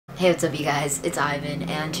Hey, what's up you guys? It's Ivan,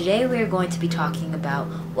 and today we're going to be talking about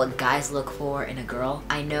what guys look for in a girl.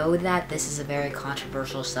 I know that this is a very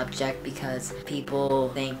controversial subject because people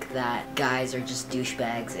think that guys are just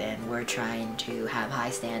douchebags and we're trying to have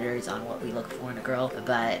high standards on what we look for in a girl,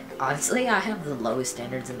 but honestly, I have the lowest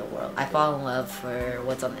standards in the world. I fall in love for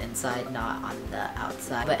what's on the inside, not on the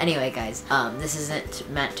outside. But anyway, guys, this isn't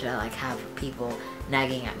meant to like have people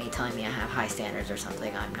nagging at me telling me I have high standards or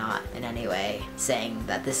something. I'm not in any way saying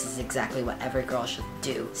that this is exactly what every girl should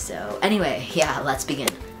do. So anyway, yeah, let's begin.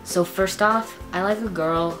 So first off, I like a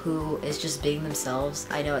girl who is just being themselves.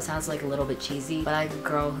 I know it sounds like a little bit cheesy, but I like a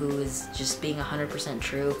girl who is just being 100%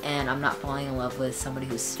 true, and I'm not falling in love with somebody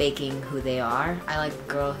who's faking who they are. I like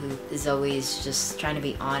a girl who is always just trying to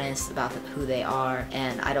be honest about who they are,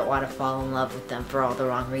 and I don't want to fall in love with them for all the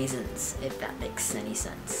wrong reasons, if that makes any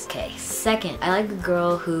sense. Okay, second, I like a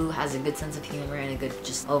girl who has a good sense of humor and a good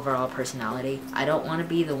just overall personality. I don't want to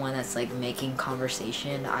be the one that's like making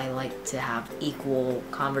conversation. I like to have equal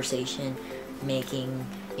conversation making,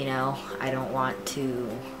 you know. I don't want to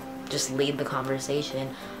just lead the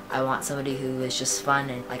conversation. I want somebody who is just fun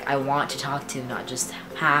and like I want to talk to, not just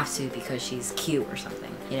have to because she's cute or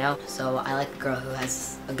something, you know. So I like a girl who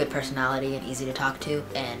has a good personality and easy to talk to,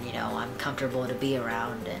 and you know, I'm comfortable to be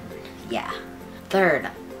around, and yeah. Third,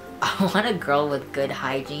 I want a girl with good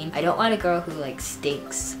hygiene. I don't want a girl who like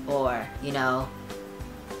stinks or, you know,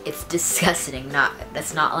 it's disgusting.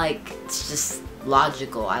 That's not like, it's just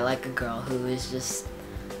logical. I like a girl who is just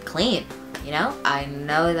clean, you know? I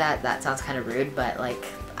know that sounds kind of rude, but like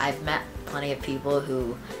I've met plenty of people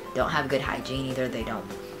who don't have good hygiene. Either they don't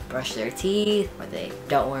brush their teeth, or they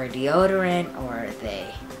don't wear deodorant, or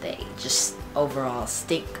they just overall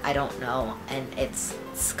stink. I don't know, and it's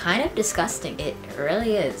kind of disgusting. It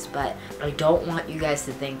really is, but I don't want you guys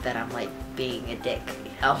to think that I'm like being a dick,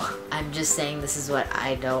 you know? I'm just saying this is what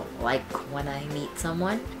I don't like when I meet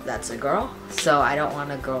someone that's a girl. So I don't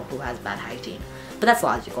want a girl who has bad hygiene. But that's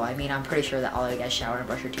logical. I mean, I'm pretty sure that all of you guys shower and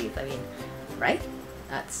brush your teeth. I mean, right?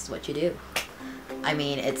 That's what you do. I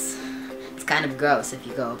mean, it's kind of gross if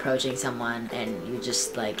you go approaching someone and you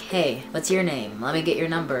just like, hey, what's your name? Let me get your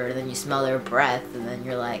number. And then you smell their breath and then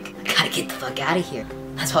you're like, I gotta get the fuck out of here.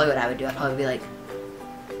 That's probably what I would do. I'd probably be like,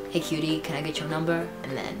 hey cutie, can I get your number?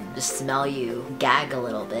 And then just smell you, gag a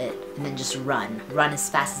little bit, and then just run as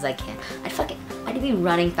fast as I can. I'd be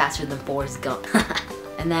running faster than Forrest Gump.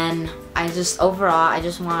 And then I just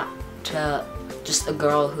want just a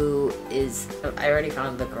girl who is, I already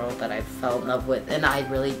found the girl that I fell in love with, and I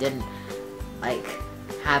really didn't like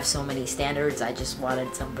have so many standards. I just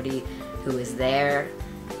wanted somebody who was there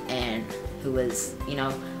and who was, you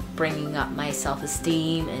know, bringing up my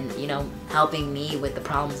self-esteem and, you know, helping me with the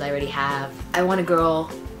problems I already have. I want a girl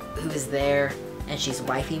who is there and she's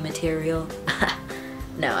wifey material.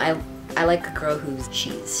 No, I like a girl who's,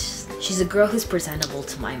 she's a girl who's presentable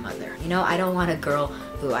to my mother. You know, I don't want a girl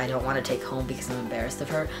who I don't want to take home because I'm embarrassed of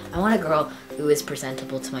her. I want a girl who is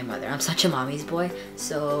presentable to my mother. I'm such a mommy's boy,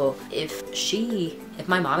 so if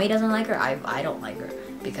my mommy doesn't like her, I don't like her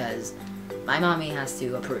because my mommy has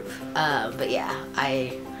to approve. But yeah,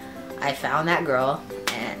 I found that girl,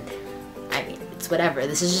 and I mean, it's whatever.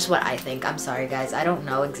 This is just what I think. I'm sorry guys, I don't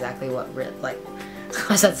know exactly what like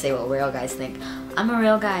I was about to say what real guys think. I'm a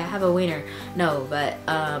real guy, I have a wiener. No, but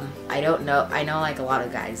I don't know. I know like a lot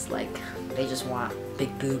of guys, like they just want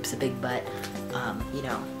big boobs, a big butt, you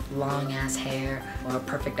know, long ass hair or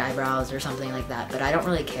perfect eyebrows or something like that, but I don't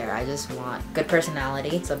really care. I just want good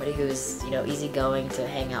personality, somebody who's, you know, easygoing to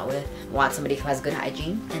hang out with, want somebody who has good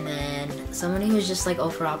hygiene, and then somebody who's just like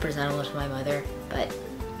overall presentable to my mother. But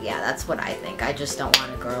yeah, that's what I think. I just don't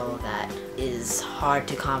want a girl that is hard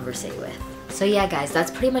to conversate with. So yeah guys,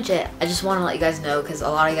 that's pretty much it. I just want to let you guys know because a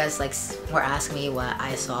lot of you guys like were asking me what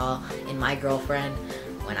I saw in my girlfriend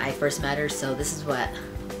when I first met her. So this is what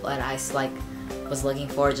I like was looking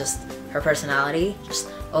for, just her personality, just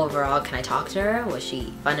overall, can I talk to her? Was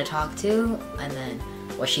she fun to talk to? And then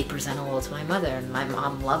was she presentable to my mother? And my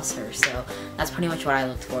mom loves her, so that's pretty much what I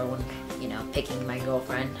looked for when, you know, picking my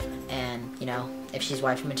girlfriend. And you know, if she's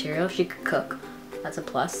wifey material, she could cook. That's a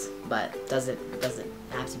plus, but doesn't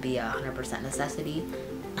have to be 100% necessity.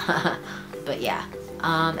 But yeah.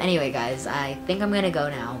 Anyway guys, I think I'm gonna go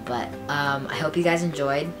now, but I hope you guys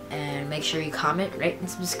enjoyed, and make sure you comment, rate, and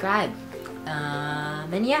subscribe.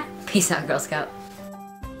 And yeah, peace out, Girl Scout.